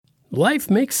Life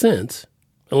makes sense,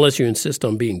 unless you insist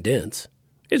on being dense.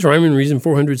 It's Rhyme and Reason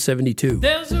 472.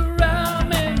 There's a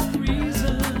rhyme and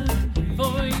reason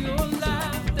for your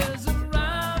life. There's a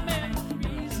rhyme and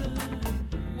reason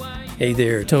why. Hey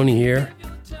there, Tony here.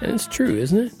 And it's true,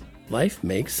 isn't it? Life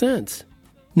makes sense.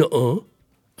 Nuh-uh.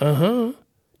 Uh-huh.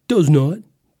 Does not.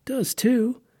 Does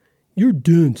too. You're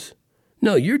dense.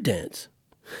 No, you're dense.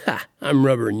 Ha! I'm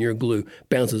rubber and you're glue.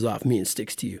 Bounces off me and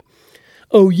sticks to you.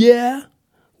 Oh, yeah?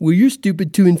 Well, you're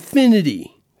stupid to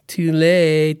infinity. Too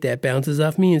late. That bounces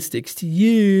off me and sticks to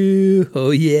you. Oh,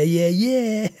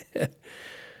 yeah.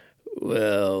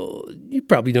 Well, you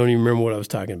probably don't even remember what I was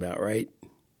talking about, right?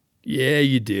 Yeah,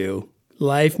 you do.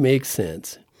 Life makes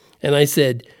sense. And I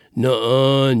said,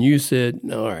 nuh-uh, and you said,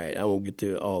 all right, I won't get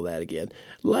to all that again.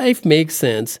 Life makes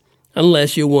sense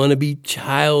unless you want to be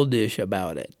childish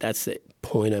about it. That's the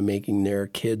point I'm making there.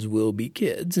 Kids will be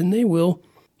kids, and they will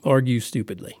argue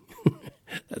stupidly.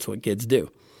 That's what kids do.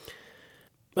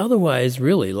 Otherwise,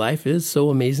 really, life is so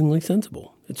amazingly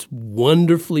sensible. It's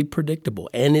wonderfully predictable,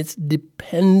 and it's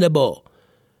dependable.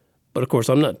 But, of course,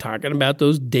 I'm not talking about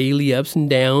those daily ups and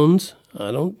downs.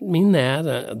 I don't mean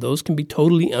that. Those can be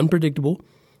totally unpredictable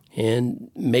and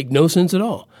make no sense at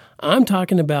all. I'm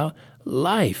talking about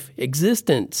life,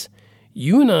 existence.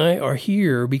 You and I are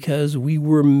here because we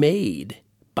were made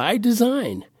by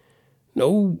design.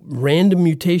 No random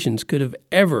mutations could have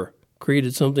ever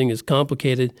created something as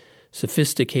complicated,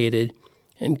 sophisticated,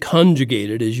 and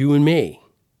conjugated as you and me.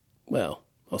 Well,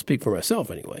 I'll speak for myself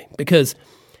anyway, because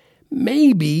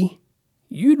maybe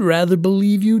you'd rather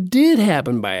believe you did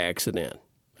happen by accident.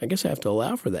 I guess I have to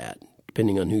allow for that,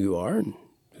 depending on who you are and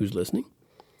who's listening.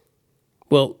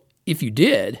 Well, if you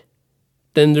did,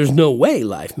 then there's no way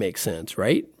life makes sense,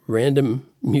 right? Random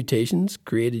mutations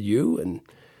created you, and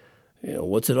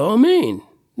what's it all mean?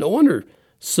 No wonder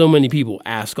so many people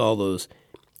ask all those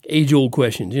age-old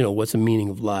questions. What's the meaning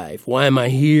of life? Why am I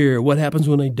here? What happens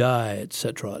when I die?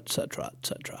 Etc., etc.,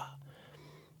 etc.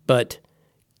 But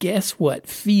guess what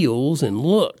feels and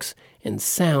looks and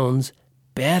sounds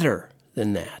better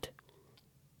than that?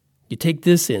 You take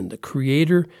this in, the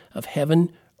creator of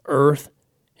heaven, earth,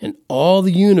 and all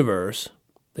the universe,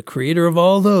 the creator of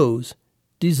all those,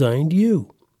 designed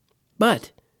you.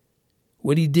 But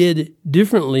what he did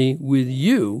differently with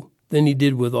you than he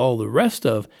did with all the rest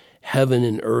of heaven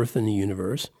and earth and the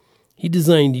universe, he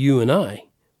designed you and I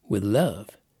with love.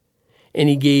 And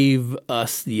he gave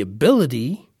us the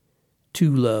ability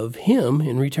to love him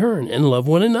in return and love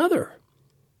one another.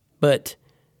 But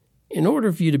in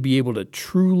order for you to be able to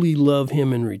truly love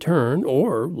him in return,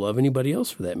 or love anybody else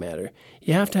for that matter,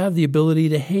 you have to have the ability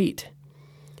to hate.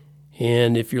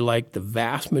 And if you're like the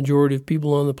vast majority of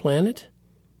people on the planet,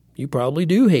 you probably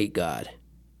do hate God,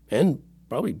 and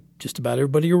probably just about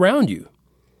everybody around you.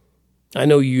 I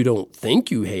know you don't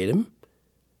think you hate him,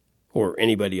 or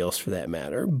anybody else for that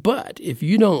matter, but if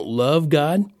you don't love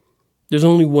God, there's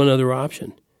only one other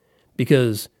option,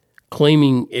 because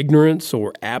claiming ignorance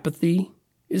or apathy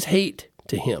is hate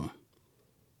to him.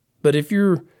 But if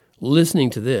you're listening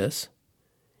to this,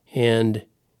 and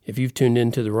if you've tuned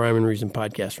into the Rhyme and Reason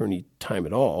podcast for any time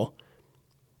at all,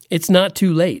 it's not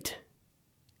too late,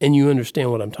 and you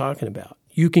understand what I'm talking about.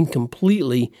 You can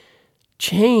completely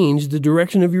change the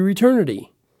direction of your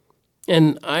eternity.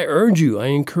 And I urge you, I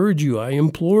encourage you, I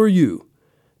implore you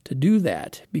to do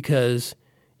that, because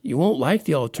you won't like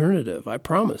the alternative, I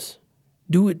promise.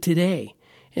 Do it today.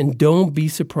 And don't be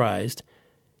surprised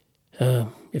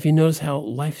if you notice how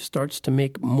life starts to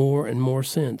make more and more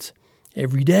sense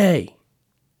every day.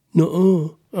 I'm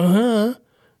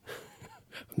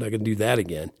not going to do that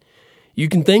again. You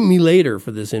can thank me later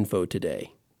for this info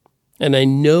today. And I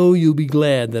know you'll be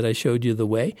glad that I showed you the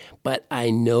way, but I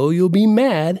know you'll be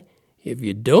mad if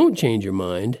you don't change your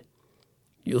mind.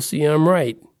 You'll see I'm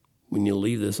right when you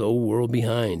leave this old world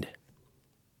behind.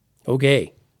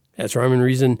 Okay, that's Rhyme and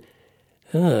Reason.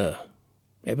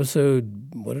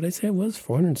 Episode, what did I say it was?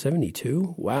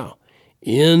 472? Wow.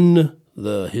 In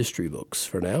the history books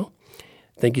for now.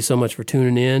 Thank you so much for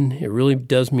tuning in. It really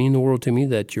does mean the world to me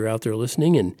that you're out there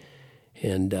listening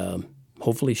and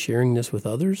hopefully sharing this with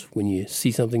others when you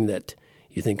see something that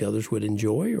you think others would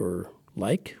enjoy or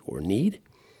like or need.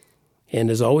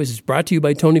 And as always, it's brought to you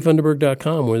by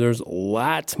TonyFunderberg.com, where there's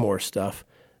lots more stuff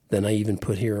than I even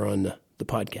put here on the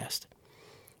podcast.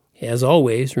 As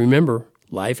always, remember,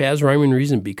 life has rhyme and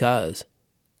reason because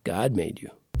God made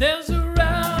you. There's a